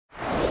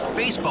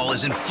Baseball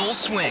is in full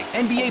swing.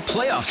 NBA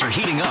playoffs are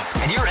heating up,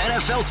 and your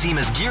NFL team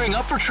is gearing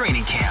up for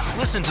training camp.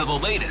 Listen to the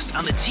latest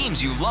on the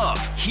teams you love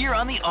here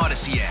on the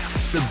Odyssey app.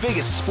 The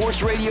biggest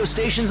sports radio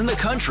stations in the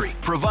country,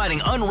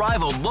 providing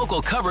unrivaled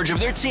local coverage of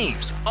their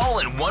teams, all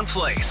in one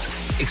place.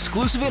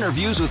 Exclusive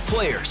interviews with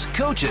players,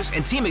 coaches,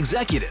 and team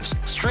executives,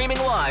 streaming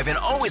live and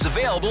always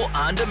available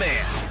on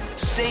demand.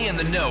 Stay in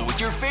the know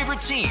with your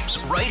favorite teams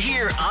right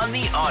here on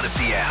the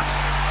Odyssey app.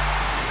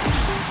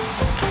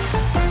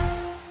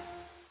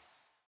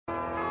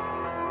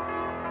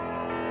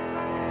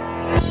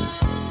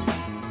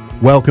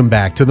 Welcome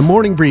back to the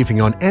morning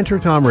briefing on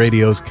Entercom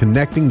Radio's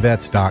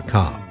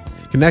ConnectingVets.com.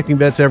 Connecting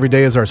Vets every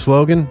day is our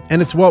slogan,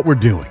 and it's what we're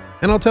doing.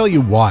 And I'll tell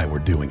you why we're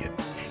doing it.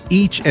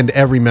 Each and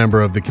every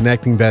member of the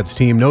Connecting Vets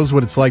team knows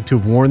what it's like to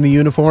have worn the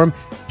uniform.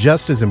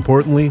 Just as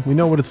importantly, we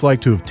know what it's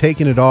like to have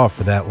taken it off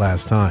for that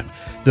last time.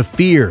 The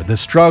fear, the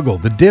struggle,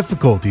 the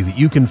difficulty that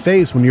you can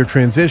face when you're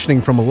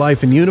transitioning from a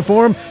life in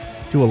uniform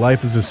to a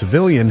life as a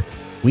civilian,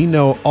 we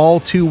know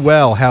all too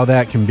well how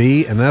that can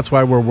be, and that's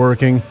why we're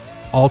working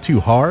all too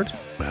hard.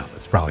 Well,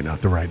 that's probably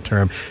not the right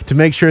term, to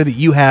make sure that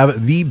you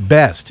have the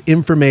best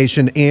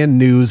information and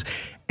news,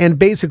 and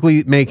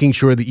basically making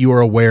sure that you are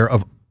aware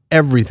of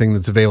everything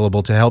that's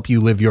available to help you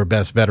live your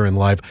best veteran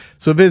life.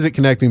 So visit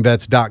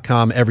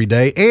ConnectingVets.com every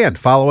day and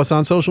follow us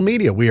on social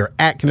media. We are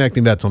at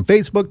Connecting Vets on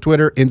Facebook,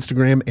 Twitter,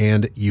 Instagram,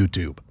 and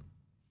YouTube.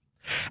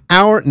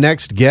 Our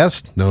next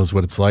guest knows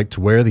what it's like to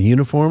wear the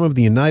uniform of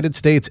the United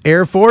States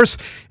Air Force,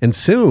 and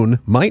soon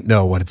might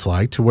know what it's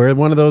like to wear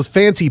one of those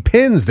fancy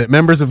pins that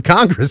members of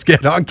Congress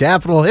get on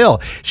Capitol Hill.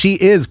 She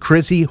is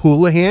Chrissy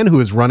Houlihan, who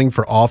is running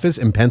for office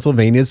in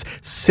Pennsylvania's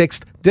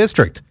 6th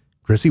District.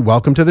 Chrissy,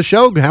 welcome to the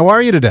show. How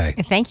are you today?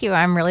 Thank you.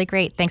 I'm really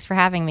great. Thanks for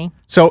having me.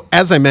 So,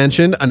 as I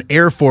mentioned, an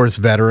Air Force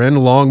veteran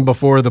long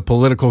before the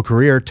political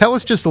career. Tell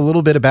us just a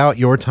little bit about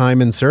your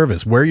time in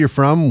service, where you're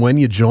from, when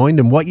you joined,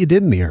 and what you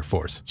did in the Air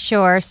Force.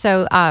 Sure.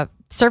 So,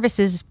 service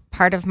is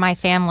part of my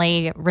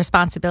family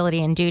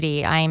responsibility and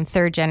duty. I am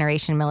third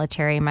generation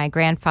military. My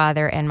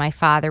grandfather and my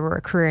father were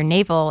career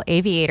naval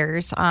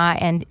aviators,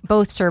 and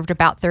both served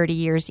about 30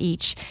 years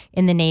each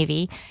in the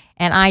Navy.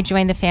 And I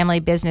joined the family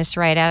business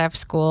right out of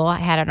school. I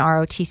had an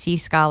ROTC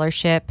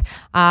scholarship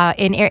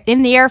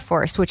in the Air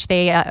Force, which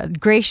they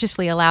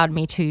graciously allowed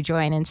me to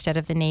join instead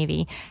of the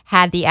Navy.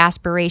 Had the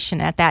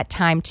aspiration at that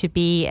time to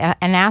be an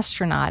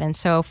astronaut, and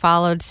so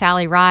followed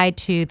Sally Ride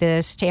to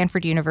the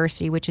Stanford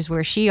University, which is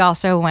where she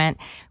also went,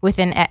 with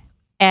the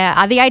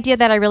idea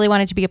that I really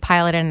wanted to be a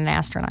pilot and an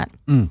astronaut.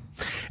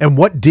 And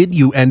what did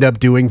you end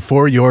up doing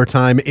for your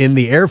time in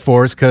the Air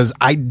Force? Because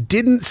I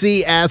didn't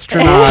see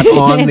astronaut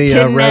on the resume. It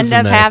didn't end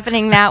up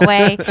happening that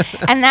way,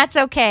 and that's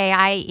okay.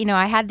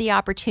 I had the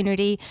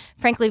opportunity,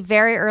 frankly,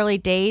 very early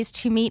days,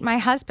 to meet my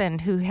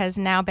husband, who has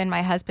now been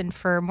my husband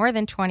for more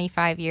than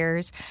 25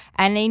 years,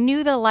 and I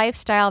knew the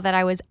lifestyle that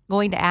I was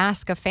going to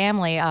ask a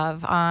family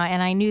of,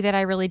 and I knew that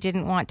I really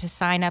didn't want to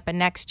sign up a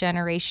next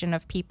generation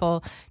of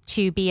people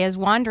to be as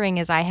wandering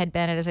as I had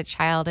been as a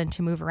child and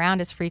to move around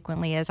as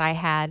frequently as I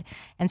had.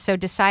 And so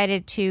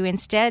decided to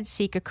instead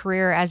seek a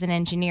career as an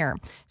engineer.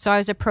 So I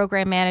was a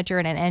program manager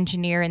and an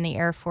engineer in the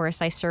Air Force.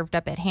 I served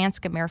up at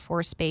Hanscom Air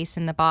Force Base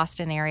in the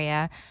Boston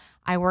area.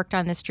 I worked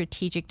on the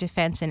Strategic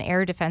Defense and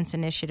Air Defense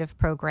Initiative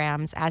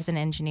programs as an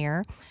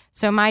engineer.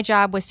 So my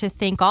job was to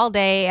think all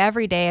day,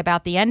 every day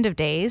about the end of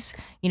days.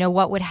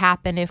 What would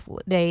happen if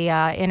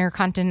the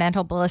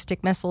intercontinental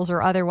ballistic missiles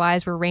or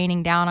otherwise were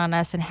raining down on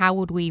us, and how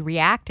would we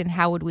react, and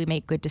how would we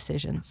make good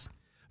decisions?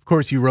 Of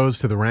course, you rose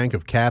to the rank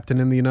of captain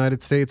in the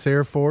United States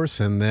Air Force,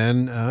 and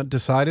then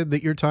decided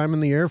that your time in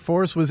the Air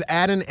Force was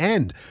at an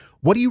end.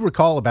 What do you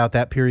recall about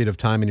that period of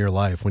time in your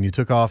life when you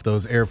took off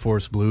those Air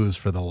Force blues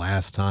for the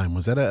last time?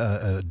 Was that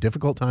a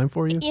difficult time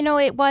for you?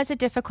 It was a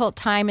difficult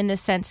time in the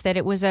sense that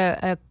it was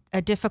a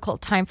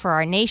difficult time for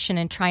our nation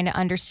in trying to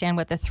understand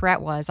what the threat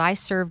was. I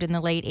served in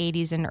the late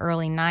 80s and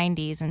early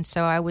 90s, and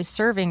so I was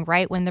serving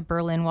right when the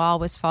Berlin Wall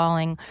was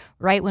falling,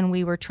 right when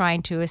we were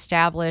trying to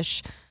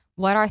establish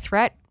what our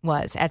threat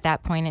was at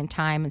that point in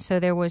time. And so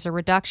there was a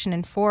reduction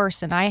in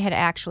force, and I had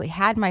actually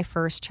had my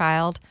first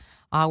child,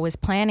 was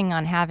planning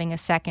on having a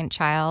second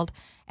child.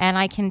 And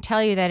I can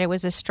tell you that it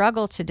was a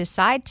struggle to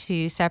decide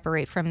to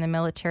separate from the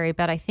military,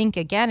 but I think,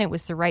 again, it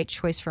was the right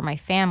choice for my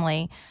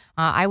family.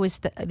 I was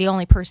the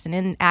only person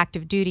in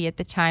active duty at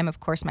the time. Of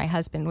course, my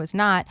husband was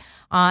not.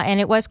 And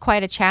it was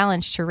quite a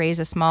challenge to raise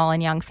a small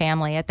and young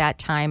family at that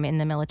time in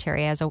the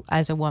military as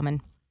a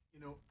woman.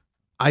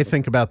 I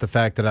think about the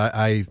fact that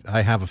I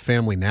have a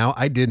family now.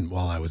 I didn't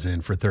while I was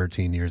in for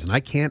 13 years, and I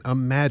can't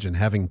imagine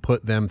having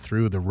put them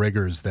through the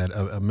rigors that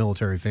a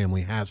military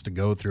family has to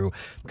go through.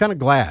 I'm kind of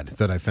glad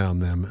that I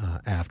found them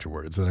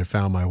afterwards, that I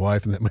found my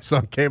wife, and that my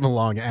son came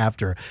along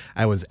after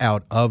I was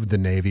out of the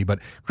Navy. But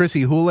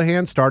Chrissy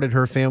Houlihan started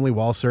her family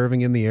while serving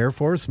in the Air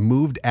Force,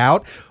 moved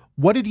out.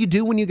 What did you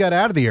do when you got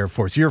out of the Air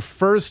Force? Your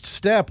first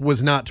step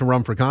was not to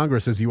run for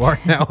Congress, as you are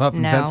now up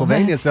in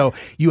Pennsylvania. So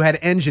you had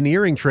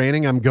engineering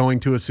training. I'm going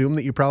to assume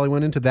that you probably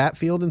went into that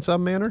field in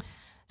some manner?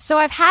 So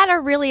I've had a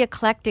really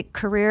eclectic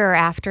career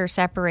after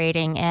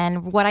separating,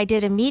 and what I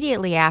did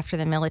immediately after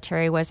the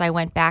military was I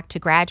went back to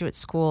graduate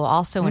school,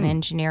 also in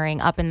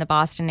engineering, up in the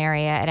Boston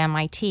area at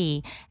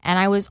MIT. And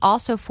I was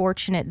also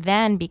fortunate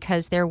then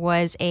because there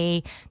was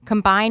a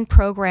combined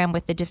program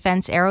with the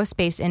defense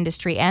aerospace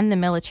industry and the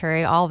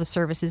military, all the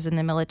services in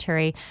the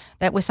military,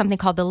 that was something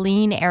called the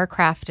Lean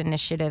Aircraft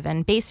Initiative.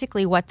 And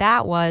basically what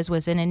that was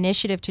an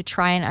initiative to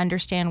try and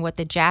understand what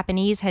the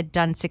Japanese had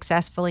done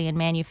successfully in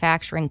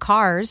manufacturing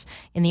cars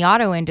in the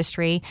auto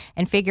industry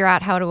and figure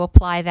out how to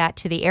apply that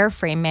to the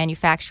airframe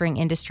manufacturing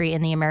industry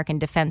in the American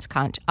defense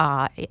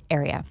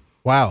area.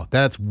 Wow,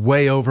 that's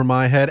way over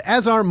my head,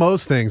 as are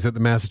most things at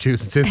the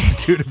Massachusetts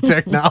Institute of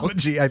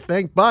Technology, I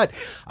think. But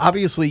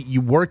obviously,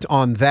 you worked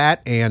on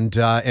that and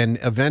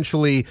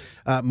eventually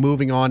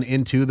moving on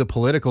into the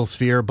political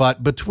sphere.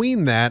 But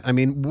between that, I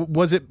mean,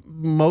 was it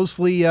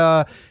mostly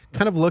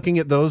kind of looking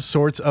at those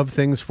sorts of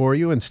things for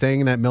you and staying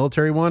in that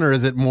military one, or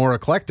is it more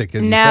eclectic,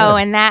 as you said? No,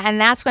 and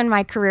that's when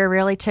my career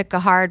really took a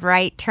hard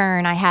right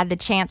turn. I had the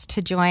chance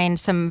to join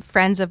some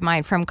friends of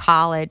mine from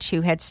college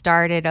who had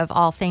started, of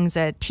all things,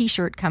 a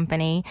T-shirt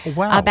company,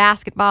 a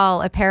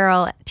basketball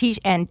apparel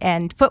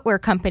and footwear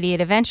company it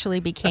eventually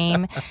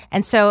became.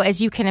 And so,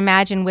 as you can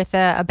imagine, with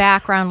a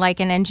background like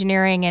an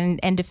engineering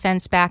and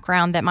defense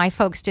background, that my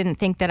folks didn't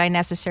think that I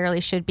necessarily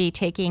should be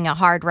taking a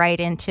hard right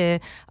into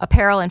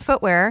apparel and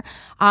footwear.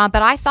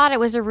 But I thought it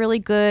was a really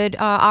good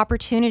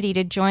opportunity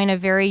to join a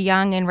very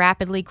young and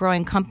rapidly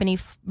growing company,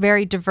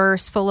 very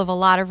diverse, full of a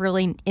lot of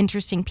really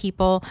interesting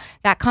people.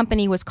 That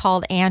company was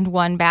called And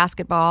One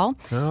Basketball.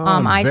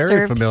 I'm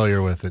very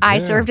familiar with it. I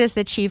served as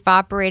the chief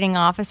operating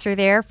officer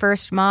there,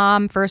 first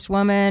mom, first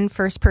woman,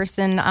 first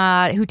person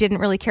who didn't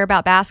really care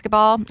about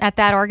basketball at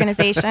that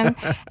organization.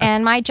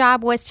 And my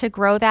job was to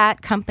grow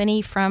that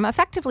company from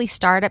effectively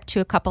startup to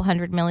a couple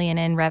 $100 million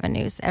in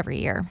revenues every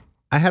year.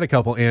 I had a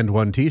couple And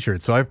One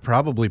T-shirts, so I've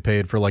probably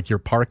paid for like your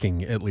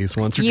parking at least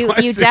once or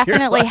twice. You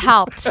definitely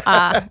helped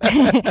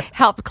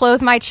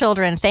clothe my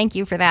children. Thank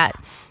you for that.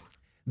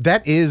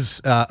 That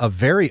is a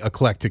very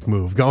eclectic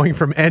move, going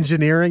from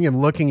engineering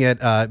and looking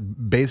at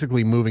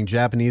basically moving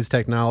Japanese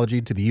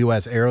technology to the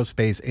U.S.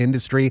 aerospace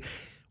industry.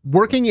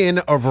 Working in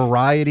a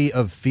variety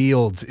of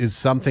fields is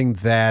something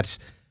that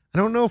I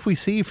don't know if we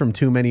see from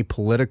too many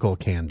political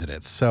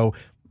candidates. So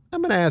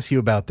I'm going to ask you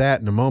about that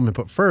in a moment.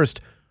 But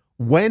first,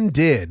 when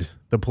did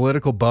the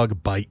political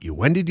bug bite you?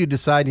 When did you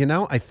decide,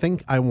 I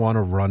think I want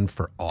to run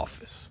for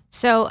office?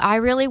 So I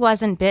really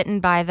wasn't bitten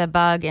by the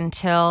bug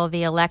until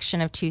the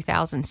election of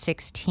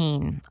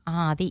 2016.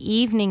 The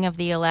evening of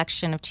the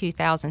election of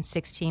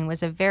 2016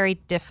 was a very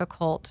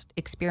difficult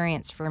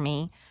experience for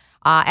me.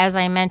 As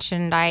I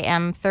mentioned, I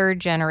am third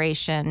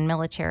generation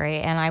military,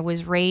 and I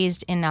was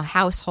raised in a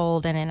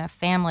household and in a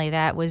family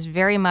that was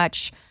very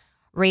much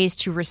raised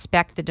to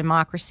respect the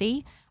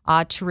democracy,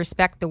 to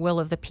respect the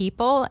will of the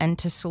people, and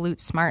to salute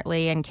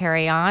smartly and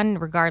carry on,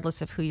 regardless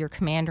of who your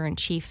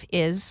commander-in-chief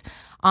is.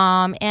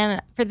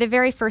 And for the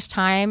very first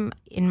time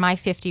in my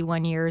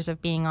 51 years of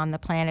being on the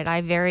planet,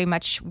 I very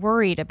much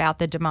worried about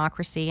the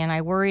democracy, and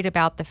I worried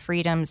about the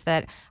freedoms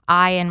that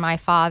I and my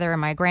father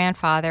and my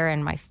grandfather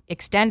and my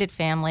extended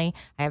family,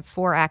 I have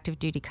 4 active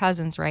duty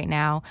cousins right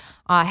now,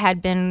 had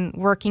been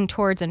working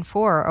towards and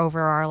for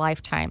over our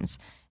lifetimes.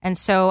 And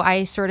so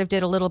I sort of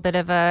did a little bit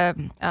of a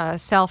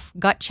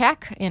self-gut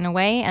check in a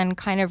way and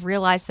kind of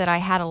realized that I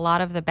had a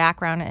lot of the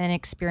background and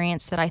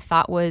experience that I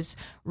thought was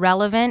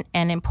relevant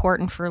and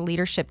important for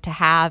leadership to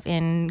have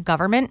in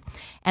government.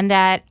 And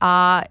that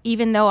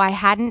even though I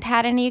hadn't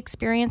had any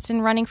experience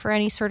in running for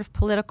any sort of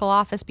political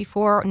office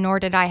before,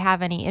 nor did I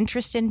have any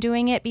interest in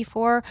doing it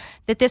before,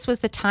 that this was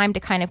the time to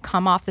kind of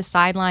come off the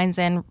sidelines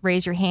and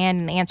raise your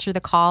hand and answer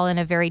the call in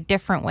a very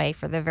different way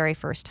for the very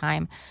first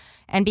time.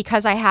 And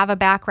because I have a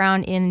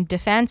background in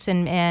defense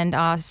and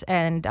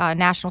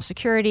national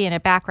security and a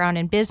background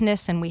in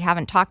business, and we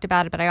haven't talked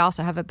about it, but I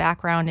also have a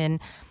background in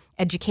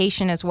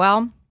education as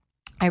well,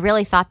 I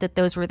really thought that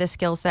those were the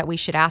skills that we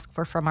should ask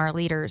for from our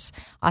leaders,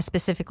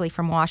 specifically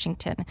from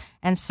Washington.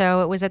 And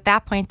so it was at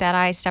that point that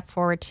I stepped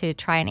forward to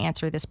try and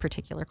answer this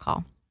particular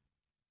call.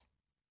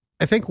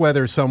 I think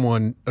whether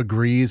someone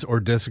agrees or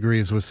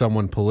disagrees with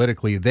someone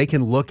politically, they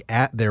can look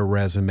at their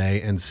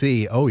resume and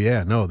see, oh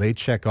yeah, no, they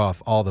check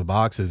off all the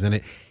boxes.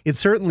 And it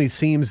certainly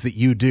seems that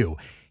you do.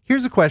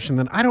 Here's a question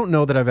that I don't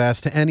know that I've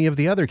asked to any of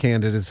the other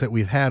candidates that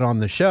we've had on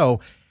the show.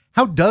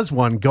 How does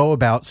one go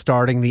about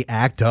starting the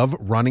act of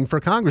running for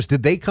Congress?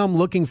 Did they come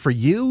looking for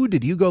you?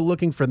 Did you go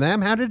looking for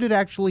them? How did it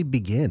actually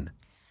begin?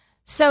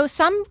 So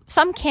some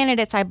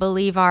candidates, I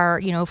believe,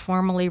 are,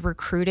 formally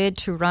recruited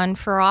to run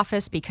for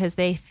office because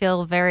they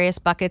fill various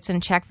buckets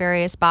and check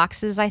various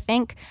boxes, I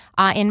think.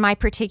 In my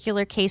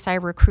particular case, I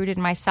recruited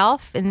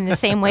myself in the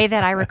same way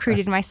that I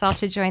recruited myself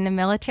to join the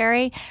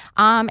military.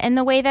 And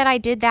the way that I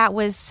did that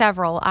was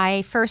several.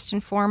 I first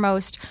and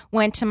foremost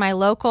went to my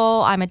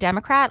local, I'm a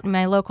Democrat,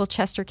 my local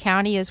Chester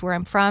County is where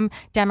I'm from,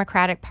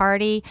 Democratic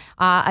Party,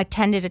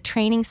 attended a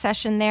training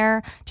session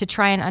there to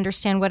try and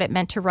understand what it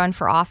meant to run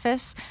for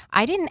office.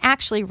 I didn't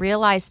actually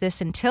realize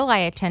this until I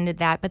attended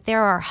that, but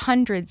there are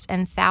hundreds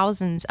and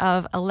thousands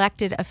of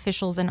elected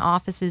officials and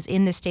offices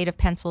in the state of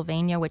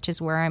Pennsylvania, which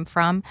is where I'm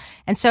from.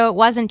 And so it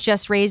wasn't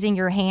just raising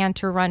your hand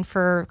to run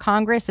for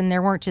Congress, and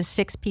there weren't just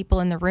 6 people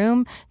in the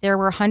room. There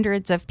were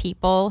hundreds of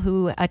people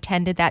who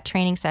attended that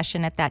training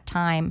session at that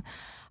time.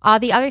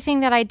 The other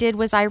thing that I did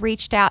was I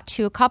reached out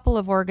to a couple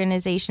of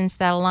organizations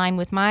that align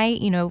with my,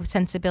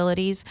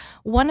 sensibilities.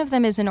 One of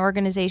them is an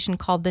organization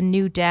called the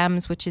New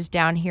Dems, which is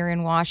down here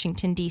in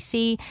Washington,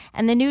 D.C.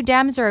 And the New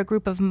Dems are a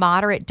group of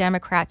moderate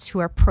Democrats who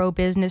are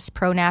pro-business,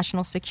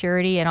 pro-national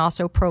security, and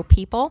also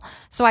pro-people.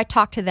 So I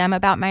talked to them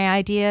about my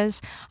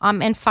ideas.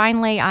 And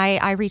finally,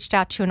 I reached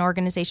out to an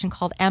organization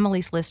called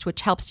Emily's List,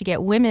 which helps to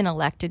get women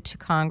elected to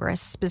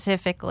Congress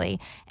specifically.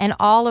 And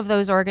all of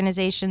those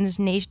organizations,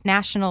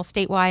 national,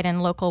 statewide,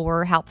 and local,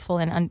 were helpful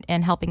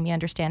in helping me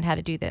understand how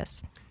to do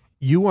this.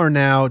 You are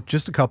now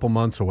just a couple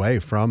months away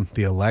from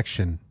the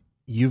election.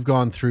 You've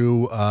gone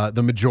through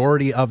the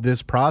majority of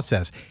this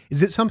process.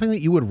 Is it something that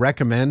you would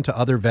recommend to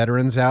other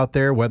veterans out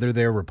there, whether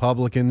they're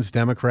Republicans,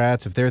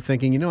 Democrats, if they're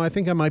thinking, I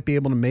think I might be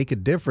able to make a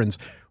difference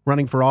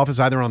running for office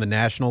either on the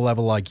national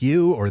level like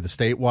you or the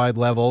statewide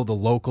level, the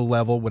local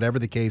level, whatever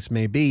the case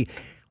may be?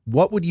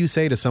 What would you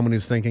say to someone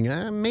who's thinking,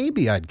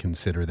 maybe I'd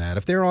consider that?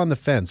 If they're on the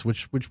fence,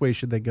 which way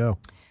should they go?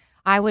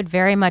 I would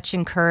very much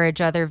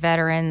encourage other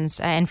veterans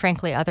and,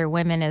 frankly, other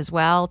women as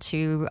well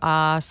to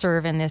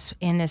serve in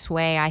this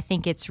way. I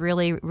think it's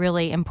really,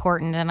 really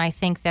important, and I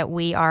think that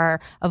we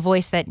are a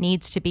voice that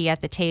needs to be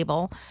at the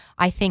table.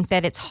 I think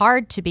that it's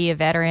hard to be a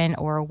veteran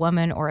or a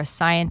woman or a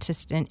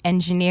scientist, an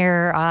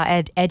engineer,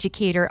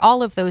 educator.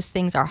 All of those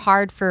things are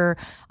hard for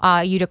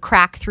you to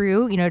crack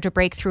through, to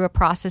break through a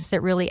process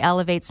that really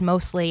elevates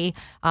mostly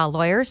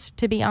lawyers,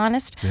 to be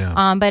honest.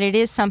 Yeah. But it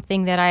is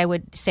something that I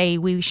would say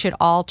we should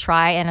all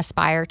try and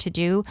aspire to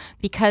do,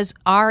 because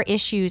our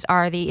issues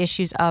are the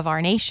issues of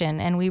our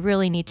nation, and we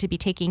really need to be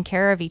taking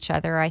care of each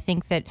other. I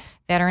think that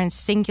veterans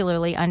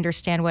singularly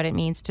understand what it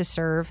means to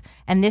serve,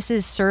 and this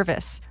is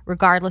service,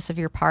 regardless of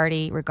your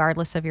party,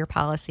 regardless of your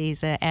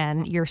policies,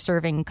 and you're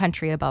serving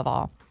country above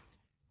all.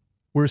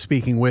 We're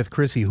speaking with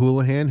Chrissy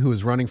Houlihan, who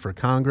is running for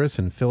Congress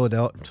in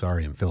Pennsylvania's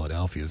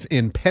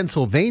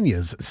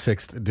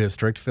 6th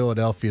district.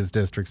 Philadelphia's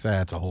district,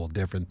 that's a whole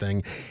different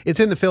thing.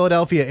 It's in the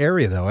Philadelphia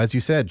area, though. As you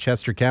said,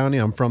 Chester County.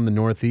 I'm from the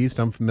Northeast.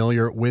 I'm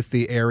familiar with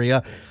the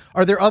area.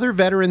 Are there other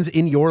veterans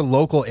in your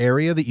local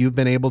area that you've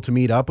been able to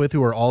meet up with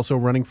who are also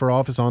running for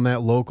office on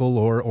that local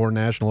or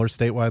national or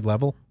statewide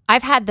level?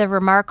 I've had the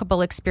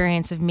remarkable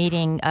experience of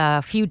meeting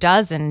a few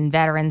dozen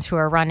veterans who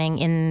are running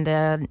in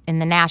the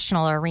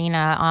national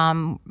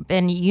arena,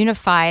 been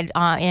unified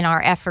in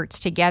our efforts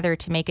together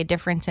to make a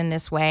difference in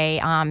this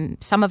way.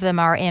 Some of them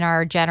are in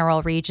our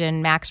general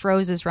region. Max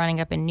Rose is running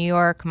up in New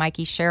York,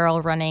 Mikey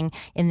Sherrill running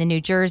in the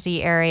New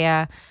Jersey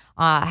area.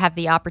 Have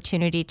the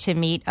opportunity to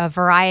meet a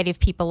variety of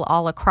people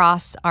all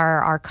across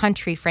our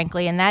country,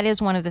 frankly, and that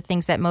is one of the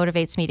things that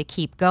motivates me to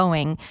keep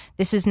going.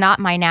 This is not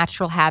my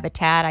natural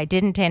habitat. I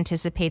didn't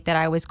anticipate that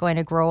I was going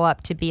to grow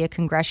up to be a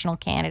congressional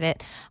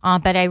candidate,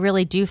 but I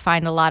really do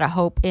find a lot of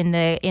hope in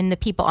the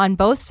people on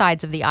both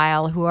sides of the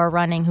aisle who are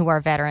running, who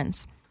are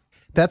veterans.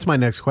 That's my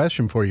next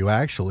question for you,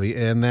 actually,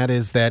 and that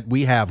is that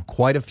we have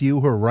quite a few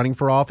who are running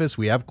for office.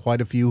 We have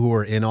quite a few who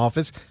are in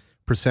office.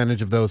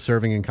 Percentage of those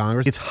serving in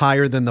Congress, it's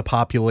higher than the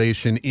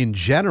population in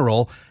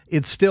general.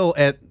 It's still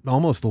at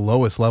almost the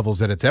lowest levels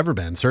that it's ever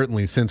been,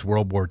 certainly since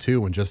World War II,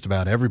 when just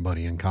about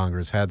everybody in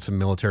Congress had some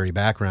military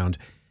background.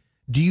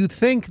 Do you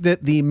think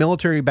that the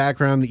military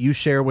background that you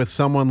share with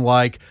someone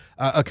like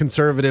a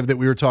conservative that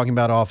we were talking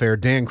about off air,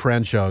 Dan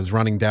Crenshaw, is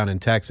running down in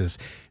Texas,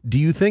 do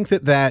you think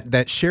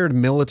that shared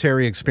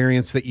military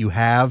experience that you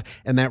have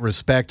and that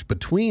respect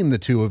between the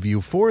two of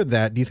you for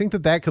that, do you think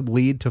that could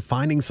lead to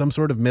finding some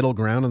sort of middle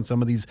ground on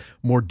some of these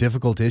more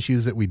difficult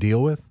issues that we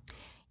deal with?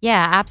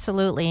 Yeah,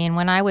 absolutely. And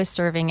when I was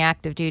serving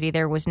active duty,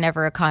 there was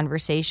never a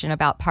conversation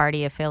about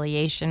party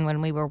affiliation when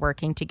we were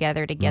working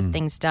together to get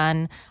things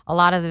done. A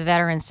lot of the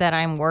veterans that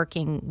I'm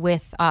working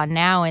with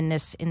now in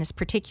this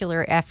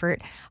particular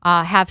effort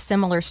have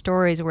similar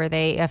stories where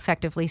they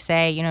effectively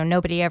say,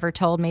 nobody ever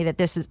told me that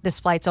this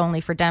flight's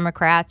only for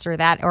Democrats or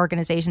that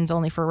organization's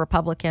only for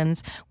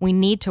Republicans. We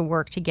need to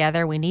work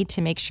together. We need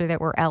to make sure that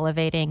we're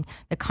elevating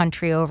the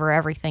country over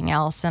everything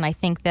else. And I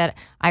think that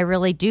I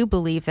really do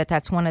believe that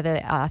that's one of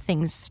the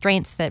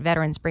strengths that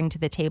veterans bring to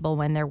the table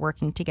when they're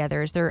working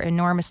together, is they're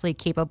enormously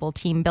capable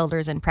team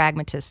builders and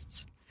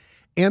pragmatists.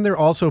 And they're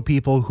also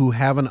people who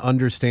have an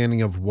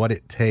understanding of what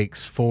it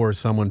takes for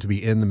someone to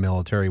be in the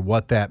military,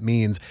 what that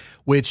means,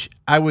 which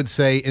I would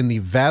say in the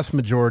vast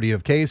majority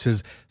of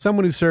cases,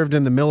 someone who served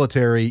in the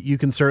military, you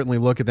can certainly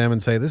look at them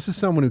and say, this is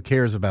someone who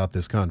cares about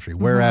this country.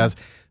 Whereas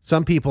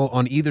some people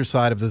on either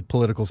side of the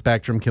political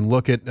spectrum can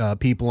look at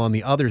people on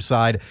the other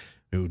side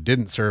who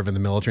didn't serve in the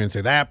military and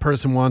say that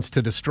person wants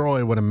to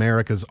destroy what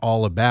America's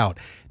all about.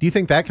 Do you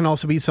think that can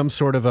also be some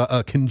sort of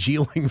a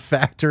congealing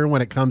factor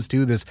when it comes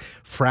to this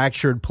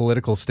fractured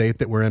political state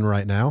that we're in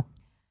right now?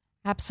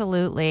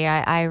 Absolutely.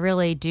 I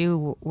really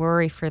do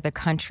worry for the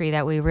country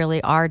that we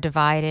really are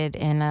divided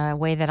in a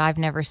way that I've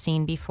never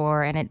seen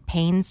before. And it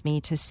pains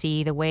me to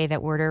see the way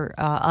that we're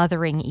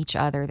othering each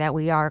other, that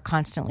we are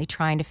constantly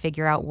trying to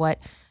figure out what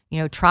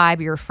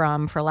tribe you're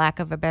from, for lack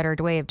of a better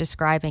way of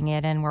describing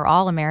it. And we're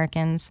all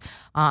Americans.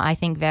 I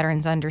think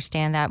veterans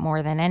understand that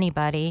more than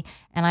anybody.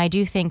 And I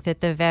do think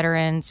that the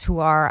veterans who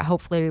are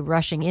hopefully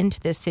rushing into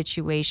this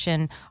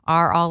situation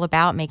are all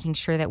about making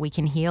sure that we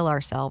can heal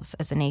ourselves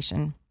as a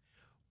nation.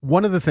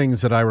 One of the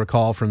things that I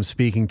recall from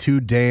speaking to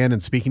Dan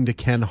and speaking to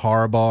Ken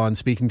Harbaugh and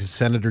speaking to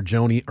Senator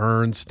Joni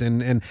Ernst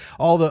and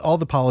all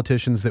the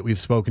politicians that we've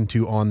spoken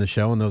to on the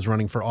show and those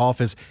running for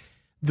office,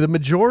 the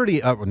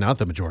majority of, not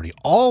the majority,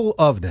 all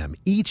of them,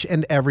 each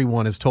and every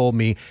one has told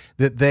me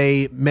that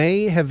they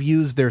may have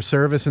used their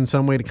service in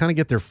some way to kind of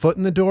get their foot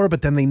in the door,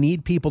 but then they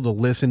need people to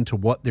listen to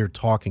what they're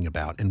talking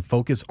about and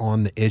focus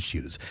on the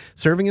issues.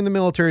 Serving in the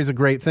military is a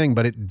great thing,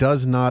 but it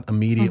does not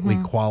immediately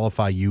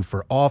qualify you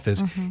for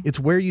office. It's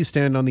where you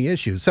stand on the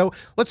issues. So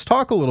let's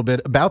talk a little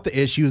bit about the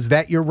issues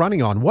that you're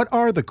running on. What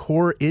are the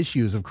core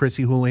issues of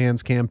Chrissy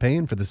Houlihan's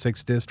campaign for the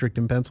 6th District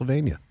in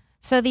Pennsylvania?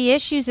 So the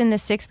issues in the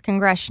 6th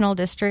Congressional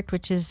District,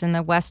 which is in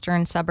the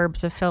western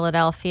suburbs of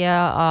Philadelphia,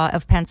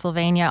 of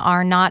Pennsylvania,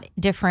 are not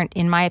different,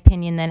 in my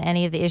opinion, than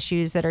any of the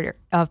issues that are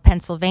of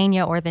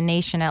Pennsylvania or the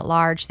nation at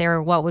large.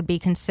 They're what would be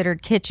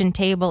considered kitchen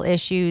table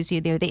issues.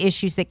 They're the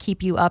issues that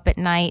keep you up at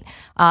night.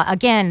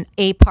 Again,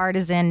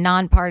 apartisan,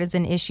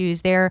 nonpartisan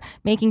issues. They're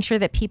making sure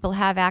that people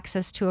have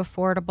access to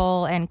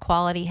affordable and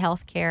quality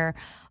health care,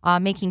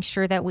 making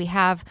sure that we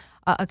have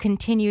a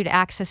continued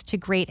access to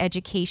great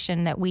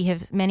education that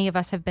many of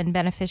us have been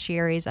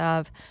beneficiaries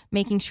of,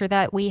 making sure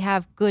that we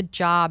have good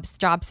jobs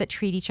that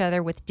treat each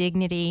other with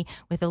dignity,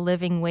 with a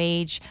living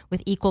wage,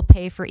 with equal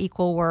pay for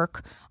equal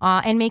work,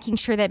 and making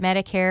sure that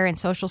Medicare and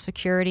Social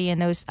Security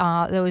and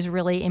those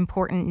really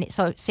important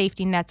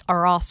safety nets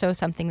are also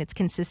something that's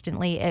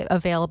consistently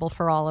available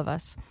for all of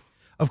us.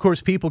 Of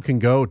course, people can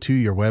go to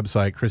your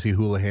website,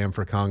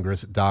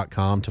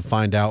 ChrissyHoulihanForCongress.com, to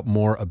find out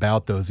more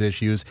about those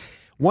issues.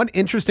 One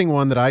interesting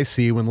one that I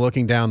see when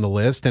looking down the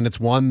list, and it's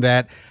one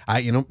that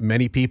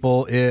many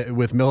people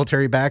with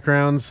military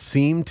backgrounds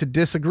seem to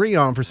disagree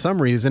on for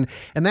some reason,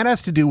 and that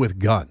has to do with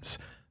guns.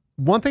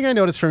 One thing I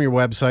noticed from your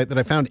website that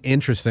I found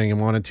interesting and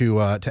wanted to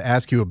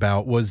ask you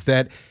about was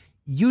that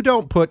you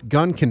don't put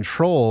gun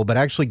control, but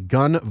actually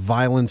gun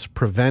violence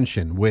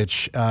prevention,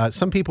 which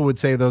some people would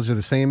say those are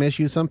the same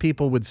issue. Some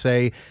people would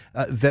say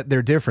that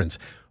they're different.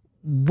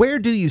 Where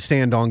do you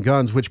stand on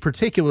guns, which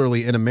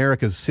particularly in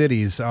America's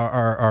cities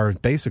are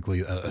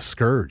basically a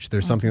scourge?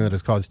 There's something that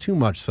has caused too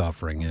much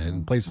suffering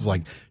in places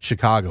like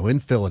Chicago, in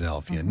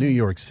Philadelphia, New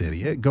York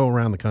City. Go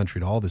around the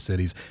country to all the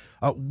cities.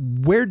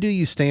 Where do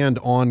you stand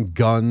on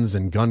guns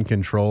and gun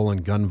control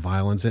and gun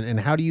violence,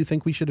 and how do you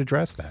think we should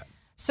address that?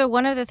 So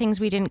one of the things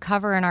we didn't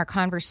cover in our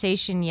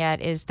conversation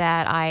yet is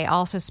that I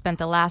also spent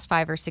the last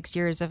 5 or 6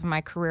 years of my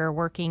career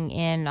working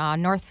in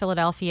North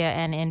Philadelphia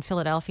and in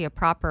Philadelphia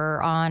proper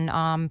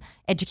on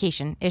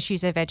education,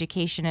 issues of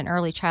education and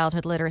early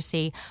childhood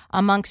literacy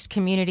amongst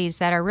communities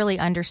that are really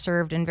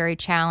underserved and very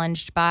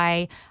challenged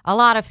by a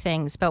lot of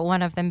things, but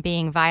one of them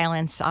being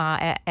violence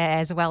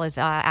as well as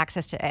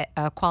access to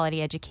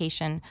quality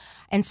education.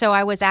 And so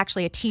I was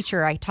actually a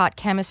teacher. I taught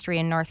chemistry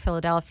in North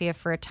Philadelphia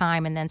for a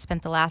time and then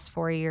spent the last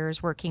 4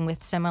 years working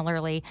with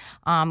similarly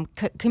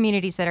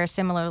communities that are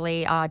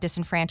similarly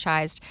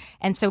disenfranchised.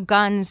 And so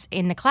guns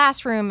in the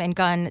classroom and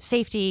gun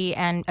safety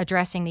and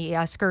addressing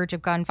the scourge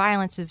of gun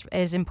violence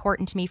is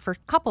important to me for a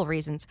couple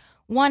reasons.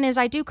 One is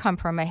I do come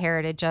from a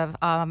heritage of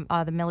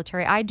the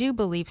military. I do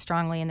believe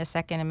strongly in the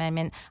Second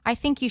Amendment. I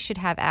think you should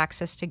have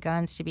access to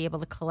guns to be able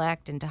to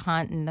collect and to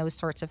hunt and those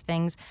sorts of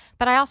things.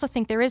 But I also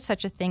think there is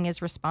such a thing as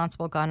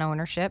responsible gun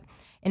ownership.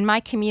 In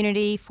my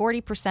community,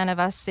 40% of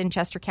us in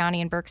Chester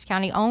County and Berks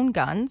County own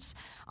guns.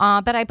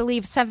 But I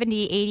believe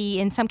 70, 80,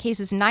 in some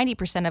cases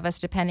 90% of us,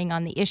 depending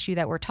on the issue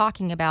that we're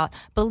talking about,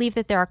 believe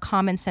that there are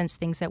common sense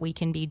things that we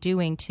can be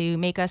doing to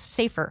make us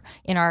safer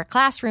in our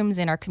classrooms,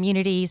 in our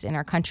communities, in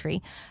our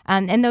country.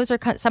 And those are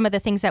some of the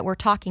things that we're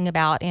talking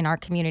about in our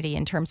community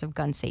in terms of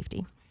gun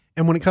safety.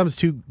 And when it comes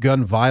to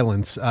gun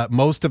violence,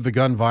 most of the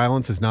gun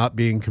violence is not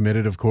being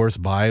committed, of course,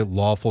 by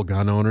lawful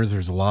gun owners.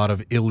 There's a lot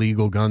of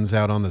illegal guns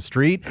out on the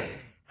street.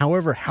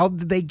 However, how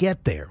did they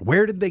get there?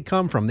 Where did they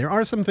come from? There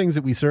are some things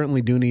that we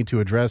certainly do need to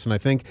address, and I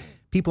think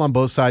people on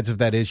both sides of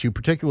that issue,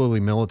 particularly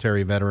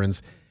military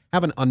veterans,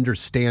 have an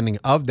understanding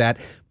of that.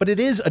 But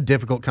it is a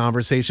difficult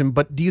conversation.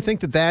 But do you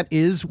think that that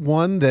is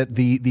one that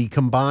the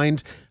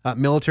combined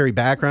military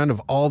background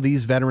of all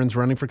these veterans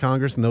running for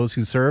Congress and those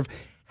who serve,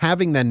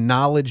 having the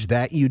knowledge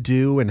that you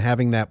do and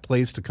having that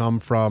place to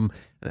come from,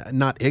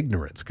 not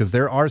ignorance, because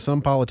there are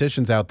some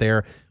politicians out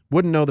there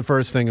wouldn't know the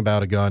first thing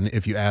about a gun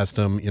if you asked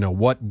them,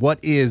 what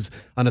is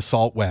an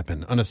assault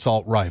weapon, an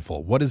assault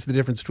rifle? What is the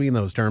difference between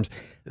those terms?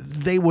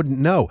 They wouldn't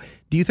know.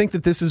 Do you think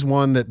that this is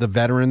one that the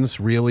veterans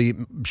really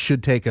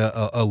should take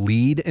a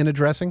lead in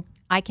addressing?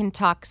 I can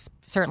talk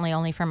certainly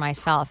only for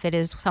myself. It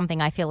is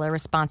something I feel a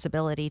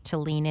responsibility to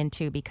lean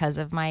into because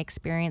of my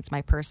experience,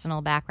 my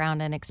personal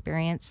background and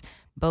experience,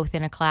 both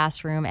in a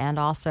classroom and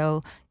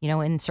also,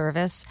 in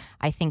service.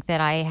 I think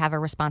that I have a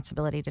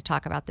responsibility to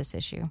talk about this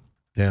issue.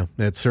 Yeah,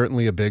 it's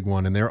certainly a big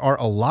one. And there are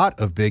a lot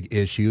of big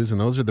issues, and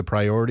those are the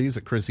priorities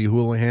that Chrissy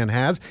Houlihan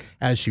has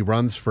as she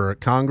runs for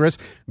Congress: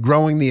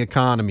 growing the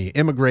economy,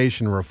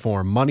 immigration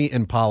reform, money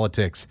in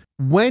politics.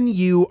 When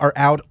you are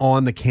out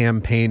on the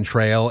campaign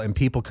trail and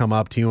people come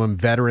up to you and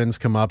veterans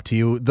come up to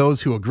you,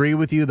 those who agree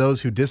with you,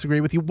 those who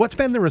disagree with you, what's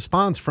been the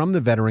response from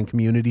the veteran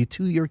community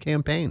to your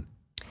campaign?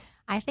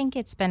 I think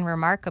it's been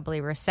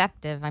remarkably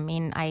receptive. I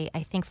mean, I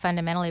think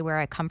fundamentally where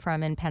I come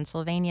from in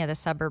Pennsylvania, the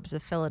suburbs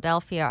of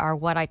Philadelphia, are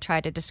what I try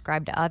to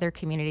describe to other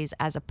communities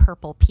as a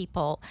purple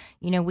people.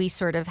 We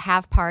sort of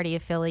have party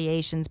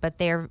affiliations, but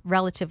they're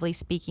relatively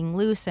speaking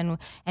loose, and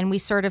we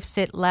sort of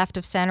sit left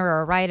of center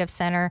or right of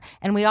center.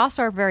 And we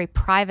also are very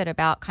private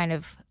about kind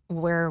of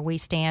where we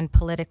stand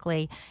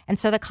politically. And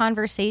so the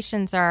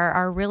conversations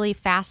are really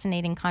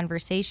fascinating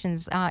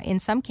conversations, in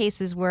some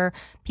cases where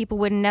people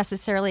wouldn't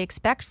necessarily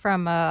expect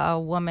from a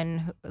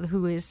woman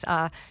who is,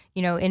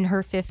 in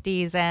her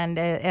 50s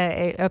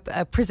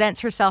and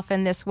presents herself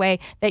in this way,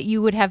 that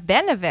you would have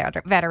been a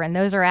veteran.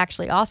 Those are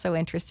actually also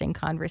interesting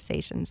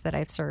conversations that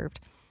I've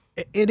served.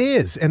 It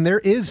is, and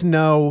there's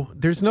no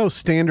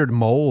standard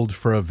mold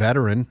for a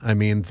veteran. I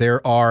mean,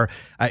 there are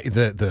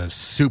the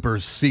super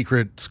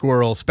secret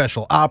squirrel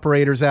special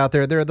operators out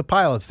there. There are the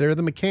pilots. There are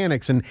the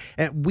mechanics, and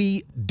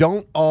we're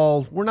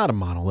not a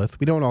monolith.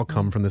 We don't all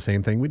come from the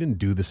same thing. We didn't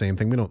do the same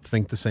thing. We don't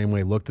think the same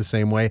way, look the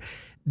same way.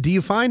 Do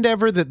you find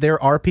ever that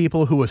there are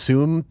people who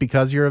assume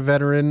because you're a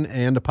veteran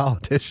and a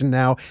politician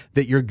now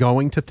that you're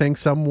going to think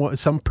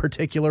some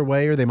particular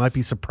way, or they might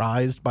be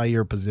surprised by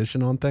your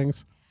position on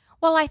things?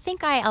 Well, I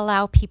think I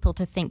allow people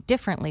to think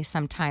differently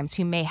sometimes,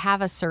 who may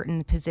have a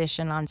certain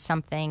position on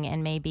something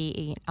and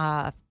maybe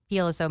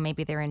feel as though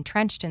maybe they're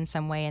entrenched in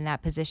some way in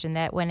that position,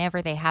 that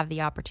whenever they have the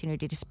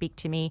opportunity to speak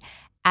to me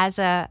as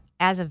a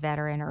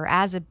veteran or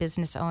as a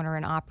business owner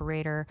and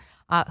operator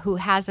who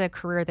has a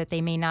career that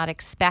they may not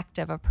expect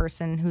of a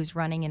person who's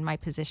running in my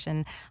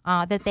position,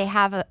 that they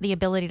have the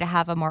ability to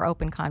have a more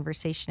open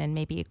conversation and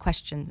maybe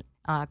question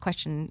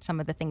some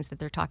of the things that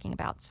they're talking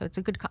about. So it's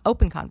a good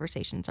open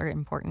conversations are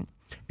important.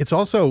 It's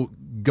also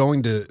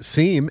going to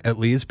seem, at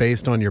least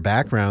based on your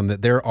background,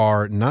 that there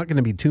are not going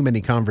to be too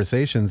many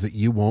conversations that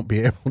you won't be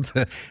able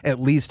to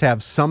at least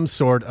have some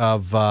sort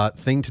of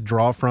thing to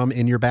draw from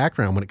in your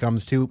background when it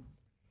comes to,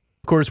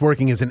 of course,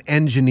 working as an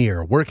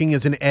engineer, working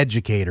as an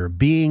educator,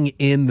 being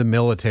in the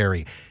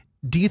military.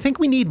 Do you think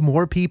we need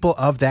more people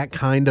of that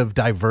kind of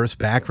diverse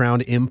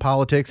background in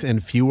politics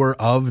and fewer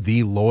of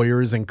the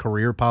lawyers and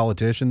career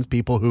politicians,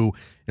 people who,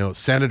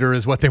 senator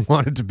is what they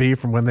wanted to be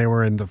from when they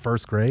were in the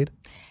first grade?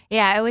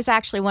 Yeah, it was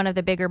actually one of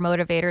the bigger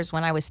motivators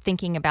when I was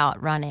thinking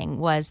about running,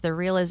 was the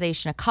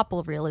realization, a couple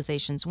of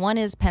realizations. One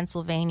is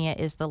Pennsylvania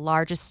is the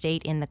largest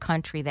state in the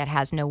country that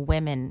has no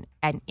women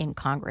in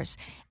Congress.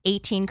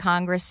 18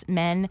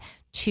 congressmen,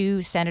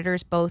 2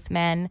 senators, both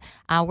men.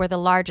 We're the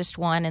largest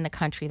one in the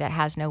country that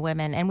has no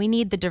women. And we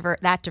need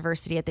that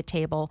diversity at the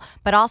table,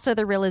 but also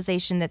the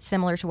realization that,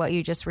 similar to what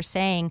you just were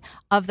saying,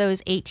 of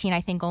those 18,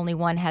 I think only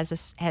one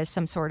has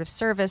some sort of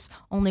service,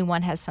 only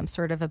one has some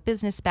sort of a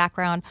business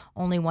background,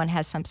 only one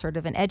has some sort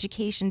of an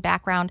education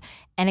background.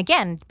 And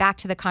again, back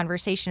to the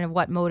conversation of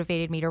what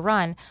motivated me to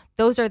run,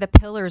 those are the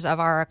pillars of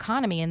our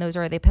economy, and those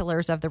are the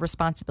pillars of the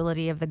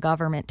responsibility of the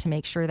government to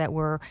make sure that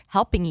we're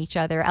helping each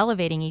other,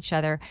 elevating each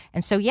other.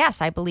 And so,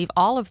 yes, I believe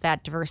all of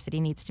that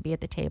diversity needs to be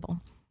at the table.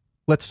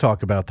 Let's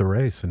talk about the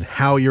race and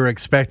how you're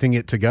expecting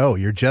it to go.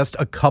 You're just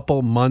a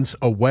couple months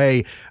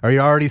away. Are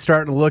you already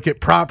starting to look at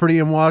property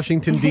in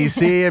Washington,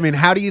 D.C.? I mean,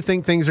 how do you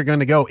think things are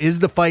going to go? Is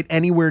the fight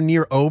anywhere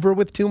near over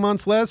with 2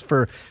 months left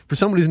for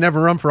somebody who's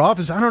never run for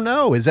office? I don't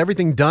know. Is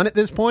everything done at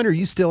this point, or are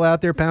you still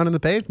out there pounding the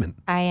pavement?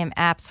 I am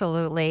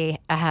absolutely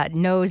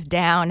nose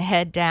down,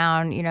 head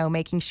down,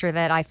 making sure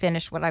that I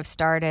finish what I've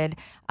started.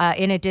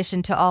 In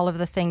addition to all of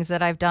the things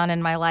that I've done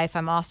in my life,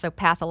 I'm also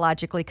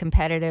pathologically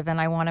competitive, and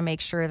I want to make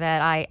sure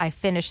that I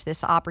finish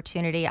this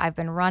opportunity. I've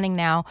been running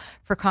now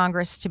for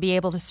Congress to be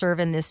able to serve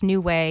in this new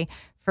way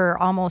for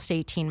almost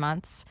 18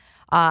 months.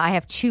 I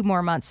have 2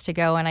 more months to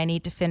go, and I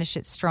need to finish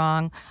it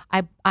strong.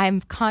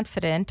 I'm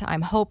confident,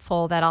 I'm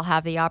hopeful that I'll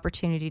have the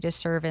opportunity to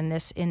serve in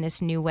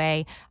this new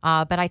way,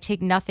 but I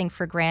take nothing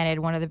for granted.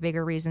 One of the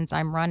bigger reasons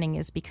I'm running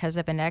is because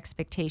of an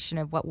expectation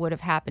of what would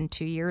have happened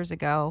 2 years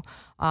ago,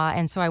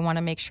 and so I want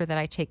to make sure that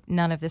I take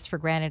none of this for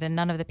granted, and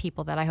none of the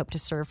people that I hope to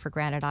serve for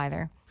granted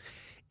either.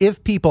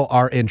 if people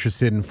are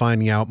interested in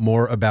finding out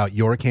more about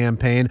your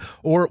campaign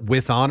or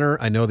With Honor,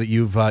 I know that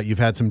you've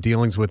had some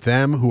dealings with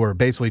them who are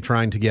basically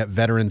trying to get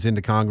veterans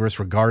into Congress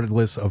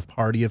regardless of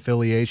party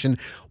affiliation.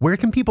 Where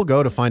can people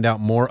go to find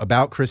out more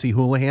about Chrissy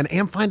Houlihan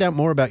and find out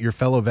more about your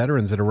fellow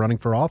veterans that are running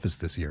for office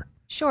this year?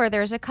 Sure.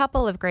 There's a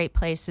couple of great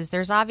places.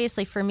 There's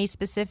obviously, for me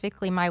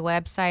specifically, my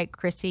website,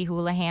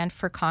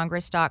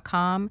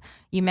 ChrissyHoulihanForCongress.com.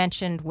 You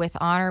mentioned With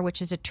Honor,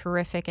 which is a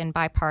terrific and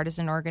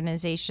bipartisan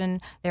organization.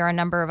 There are a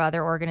number of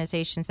other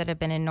organizations that have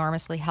been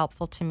enormously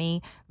helpful to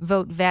me.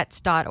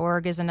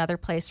 VoteVets.org is another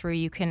place where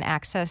you can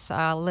access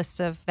lists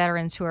of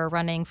veterans who are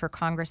running for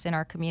Congress in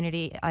our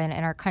community and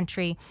in our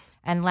country.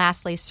 And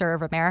lastly,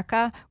 Serve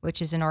America,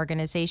 which is an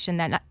organization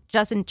that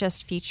doesn't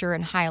just feature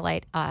and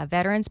highlight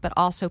veterans, but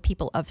also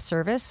people of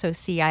service. So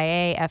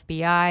CIA,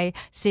 FBI,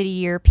 City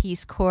Year,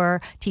 Peace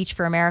Corps, Teach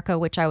for America,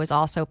 which I was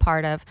also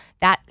part of.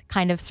 That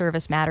kind of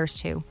service matters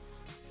too.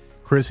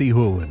 Chrissy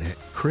Houlihan,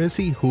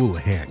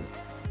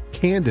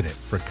 candidate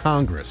for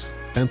Congress,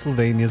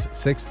 Pennsylvania's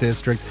 6th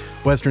District,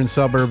 western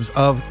suburbs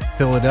of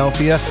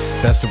Philadelphia.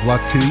 Best of luck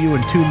to you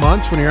in 2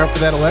 months when you're up for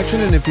that election.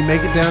 And if you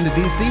make it down to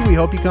D.C., we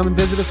hope you come and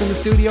visit us in the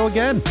studio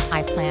again.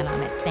 I plan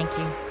on it. Thank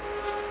you.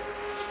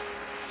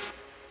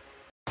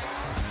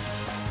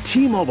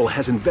 T-Mobile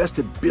has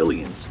invested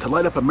billions to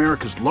light up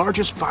America's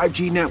largest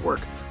 5G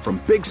network,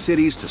 from big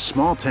cities to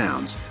small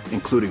towns,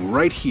 including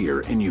right here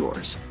in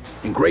yours.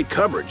 And great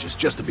coverage is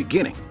just the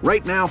beginning.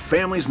 Right now,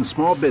 families and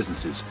small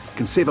businesses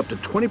can save up to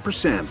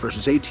 20%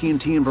 versus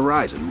AT&T and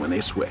Verizon when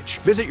they switch.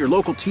 Visit your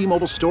local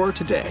T-Mobile store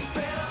today.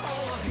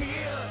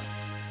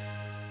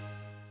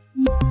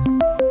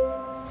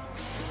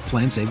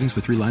 Plan savings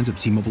with 3 lines of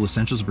T-Mobile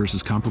Essentials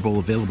versus comparable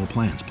available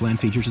plans. Plan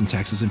features and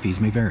taxes and fees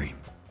may vary.